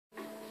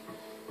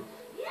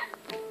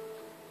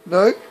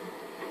No?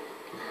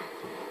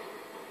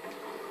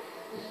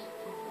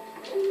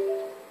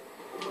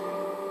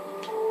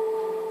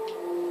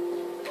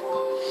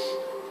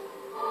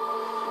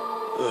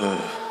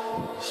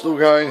 Still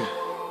going.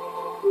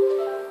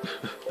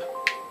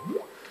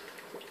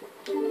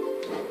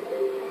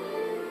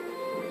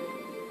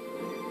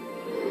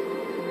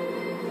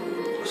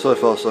 So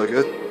far so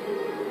good.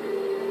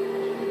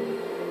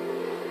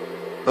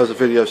 Those are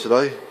videos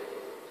today.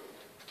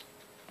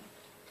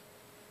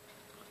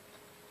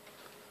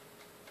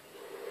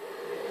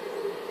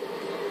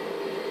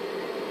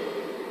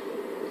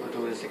 I'll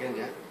do this again,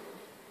 yeah?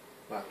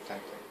 Well,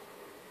 exactly.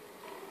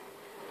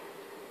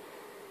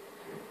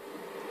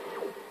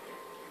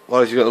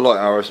 Well, you got the light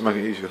arrows to make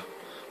it easier.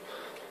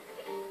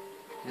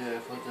 Yeah,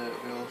 if I do it,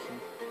 it'd be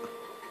awesome.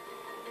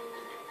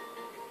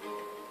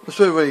 I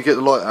suppose when you get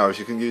the light arrows,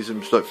 you can use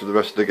them straight for the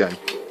rest of the game.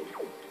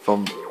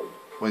 From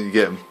when you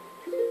get them.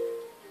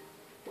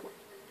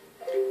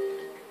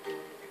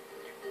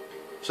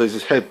 So you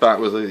just head back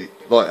with the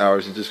light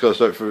arrows and just go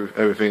straight through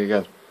everything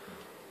again.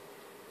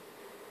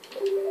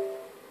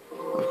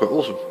 That's quite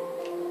awesome.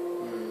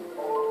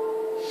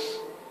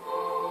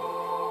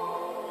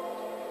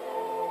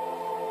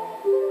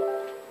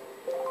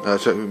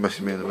 Check with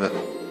messing me in a minute.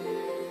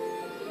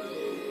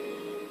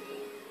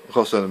 I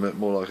can't say in a minute,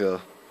 more like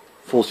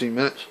 14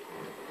 minutes.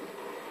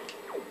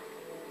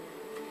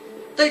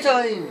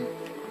 Daytime!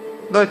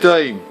 Night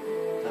time!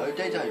 No,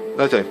 daytime.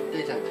 Night time.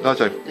 Daytime. Night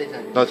time.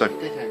 Daytime. Night time.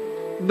 Daytime.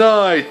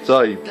 Night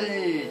time.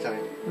 Daytime.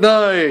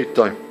 Night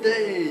time. Daytime.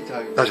 Night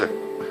time. Daytime. Night time.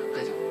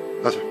 Daytime.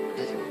 Night time. Daytime. Night time.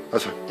 Daytime.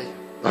 Night time.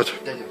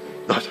 Daytime.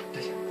 Night time.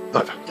 Daytime.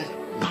 Night time. Daytime.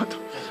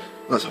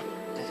 Night time.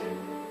 Daytime.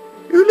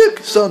 You look,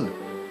 sun.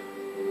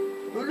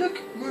 Oh, look,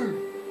 moon.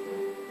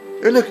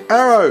 You look,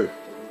 arrow.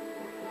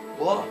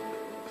 What?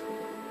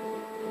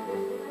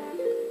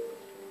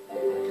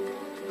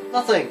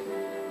 Nothing.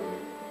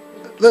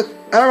 Look,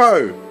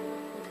 arrow.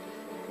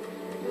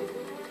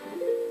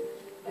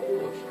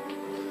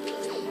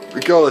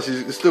 Regardless,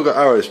 you've still got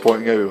arrows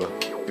pointing everywhere.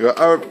 You got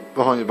arrow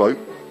behind your boat.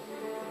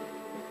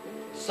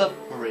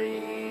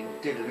 Submarine.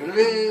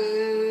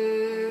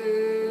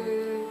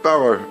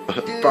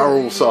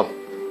 Barrel sub.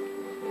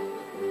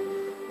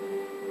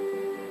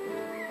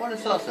 What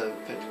is that, a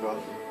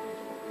pictograph?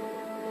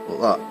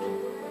 Like that.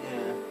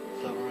 Yeah,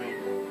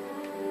 submarine.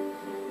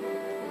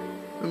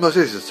 The most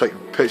easy is to take a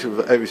picture of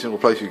every single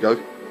place you go.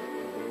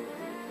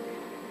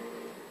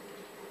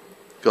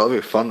 Got a bit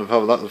of fun of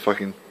having that the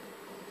fucking.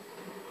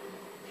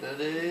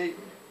 Steady.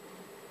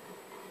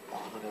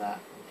 Oh, look at that.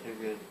 Too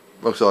good.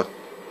 Wrong side.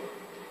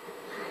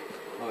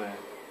 Oh, yeah.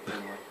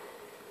 Anyway.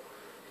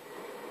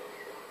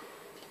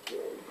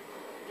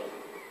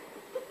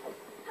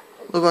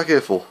 What back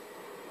here for?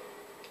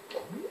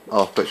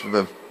 Oh, picture of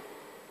them.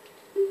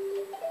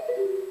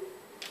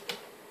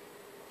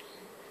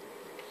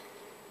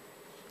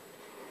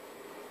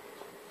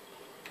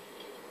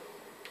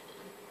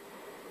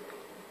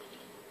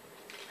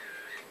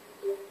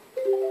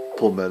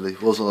 Poor Melly,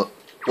 was on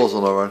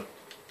her own.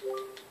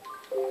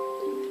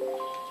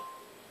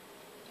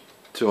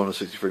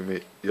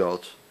 263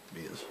 yards,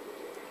 meters.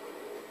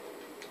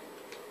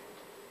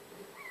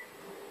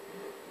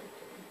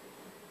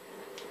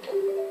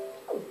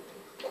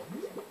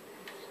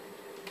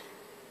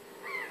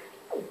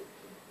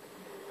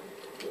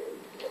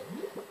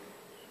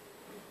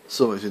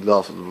 So makes me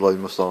laugh at the bloody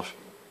moustache.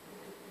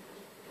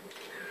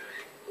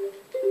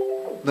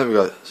 There we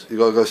go. You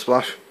gotta go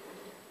splash.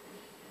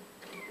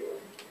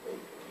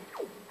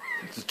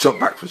 Just jump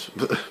backwards.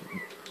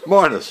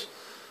 Minus.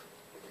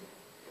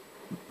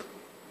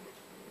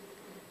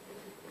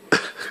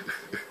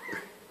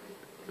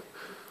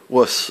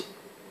 Worst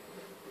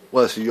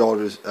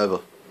yardage ever.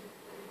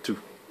 2.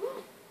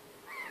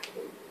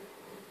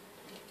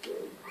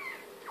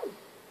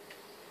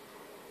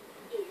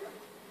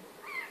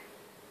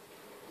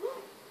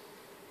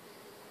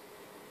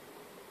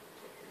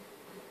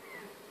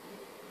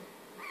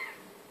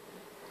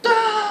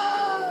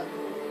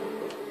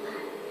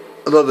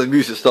 I love the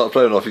music started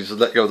playing off, you just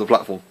let go of the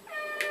platform.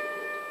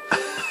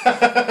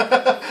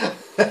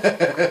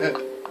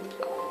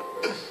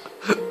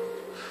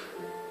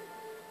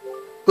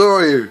 Where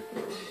are you?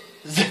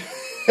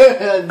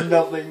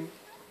 Nothing.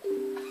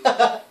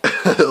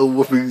 A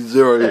whooping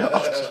 0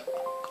 yards.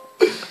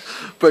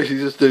 Basically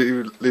just didn't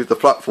even leave the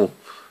platform.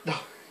 No.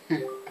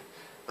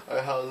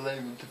 Oh, how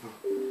lamentable.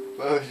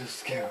 Where was your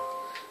skill?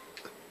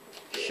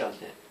 Shut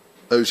it.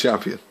 Oh,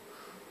 champion.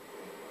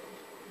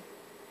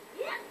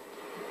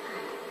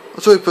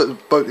 I'll try to put the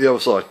boat the other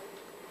side.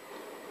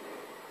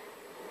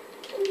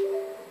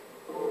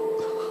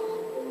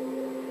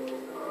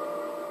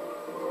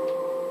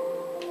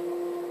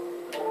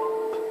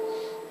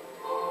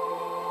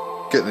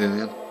 Getting in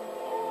again.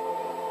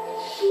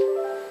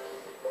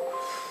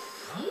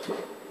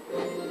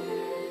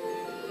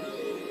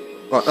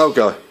 Right, I'll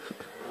go.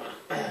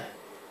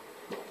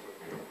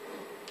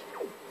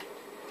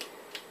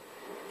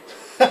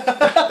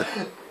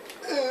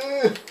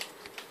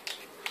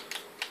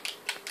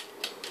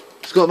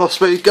 It's got enough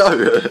speed,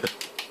 go.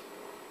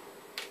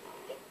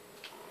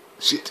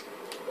 Shit.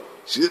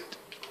 Shit.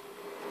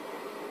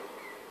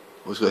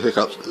 Always got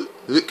hiccups.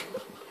 Hic.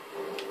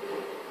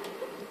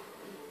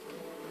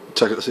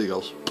 Check out the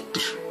seagulls.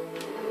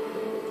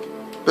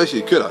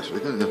 Basically you could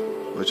actually, couldn't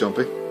you? By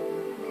jumping.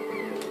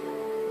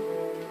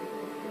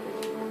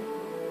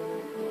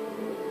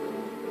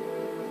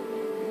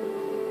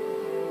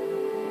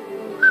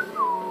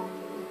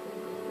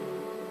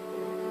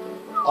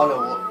 I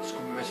know what's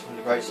going to be missing from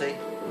the Great Sea.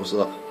 What's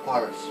that?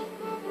 Pirates.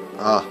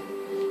 Ah. Of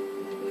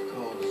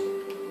course.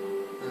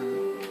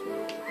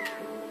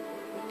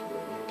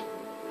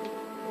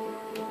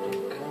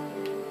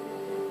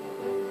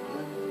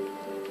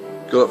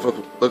 Go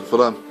look for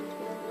them.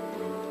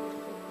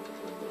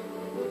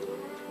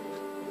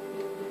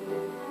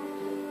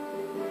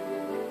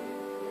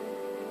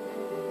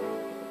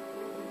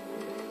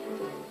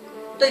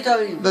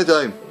 Daytime!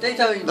 Daytime.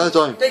 Daytime!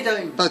 Nighttime.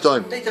 Daytime!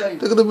 Nighttime. Daytime!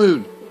 Look at the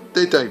moon.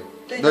 Daytime.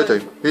 Daytime.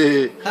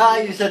 Nighttime.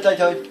 Hi, you said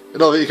daytime.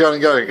 No, you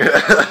can't going.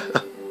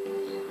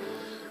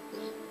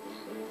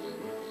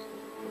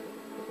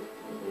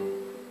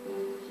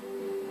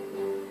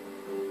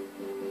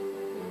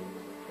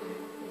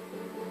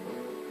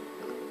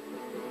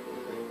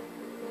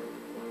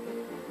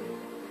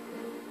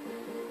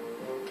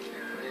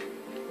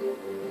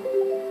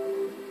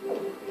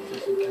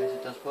 Just in case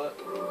it does work.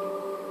 You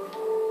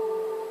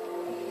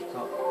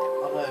can't.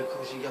 Oh no, of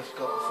course you just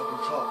got the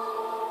fucking top.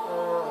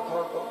 Oh, I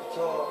can't got the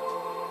top.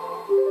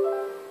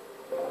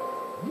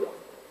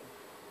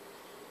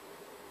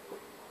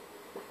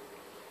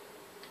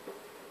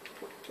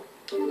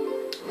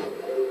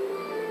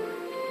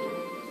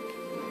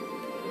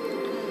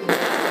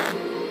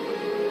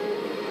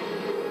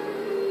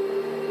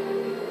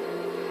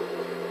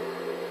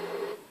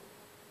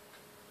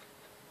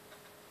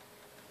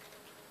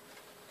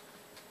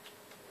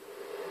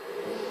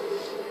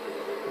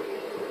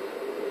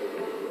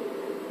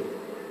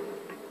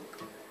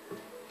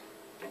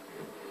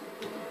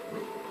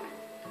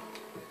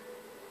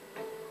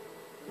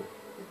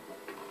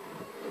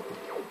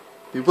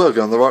 You were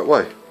going the right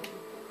way.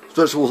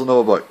 Stretch towards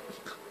another boat.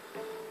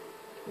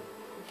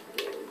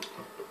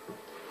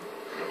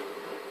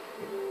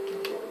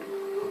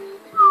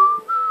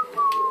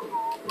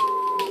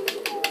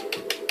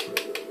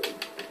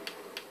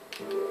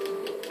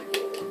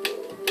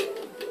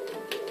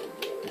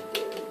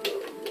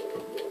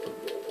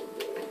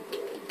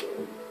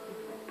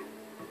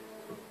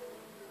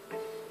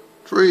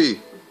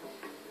 Tree.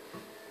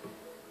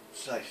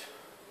 Safe.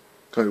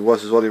 Can't be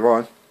worse as well,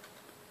 Ryan.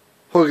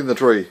 Hugging the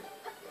tree.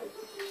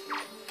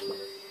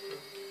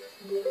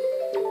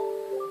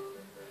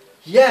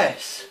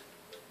 Yes!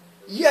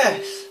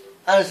 Yes!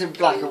 And it's in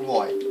black and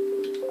white.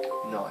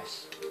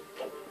 Nice.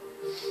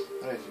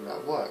 I don't think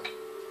that'll work.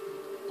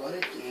 But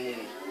it did.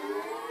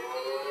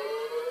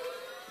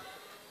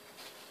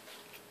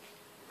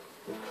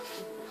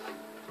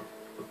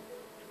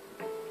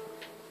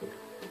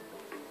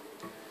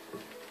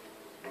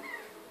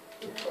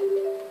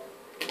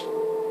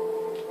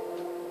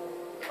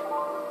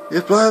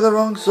 You play the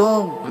wrong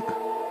song.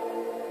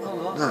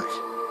 Oh, Neck.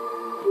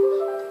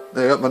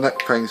 There you go, my neck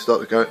pain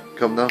started to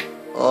come down.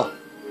 Oh.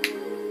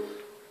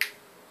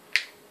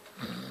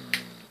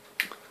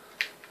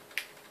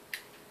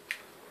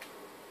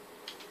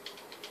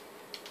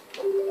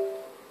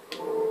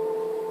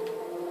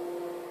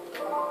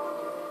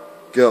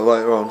 Get up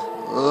later on.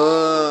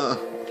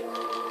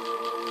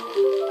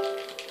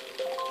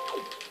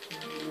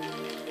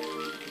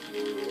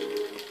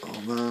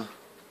 Oh man.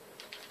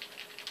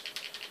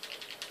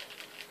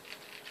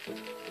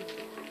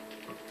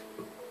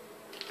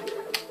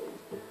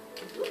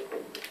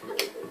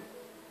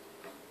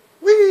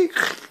 Wee!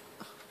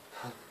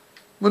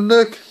 My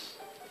neck.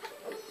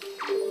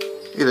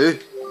 You do.